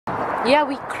Yeah,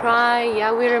 we cry,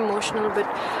 yeah, we're emotional, but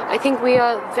I think we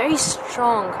are very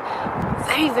strong,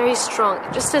 very, very strong.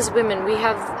 Just as women, we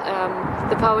have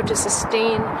the power to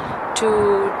sustain,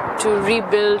 to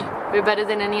rebuild. We're better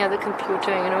than any other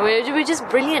computer, you know. We're just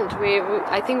brilliant.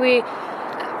 I think we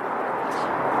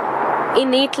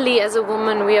innately, as a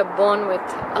woman, we are born with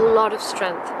a lot of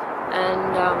strength,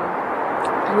 and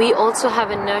we also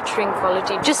have a nurturing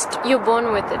quality. Just you're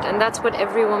born with it, and that's what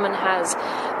every woman has.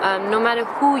 No matter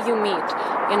who you meet,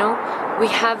 you know, we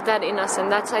have that in us,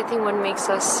 and that's, I think, what makes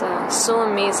us so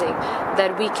amazing.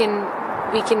 That we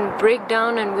can break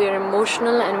down, and we're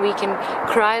emotional, and we can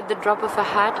cry at the drop of a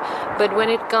hat. But when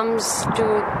it comes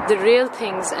to the real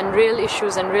things and real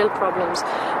issues and real problems,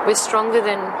 we're stronger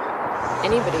than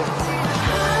anybody else.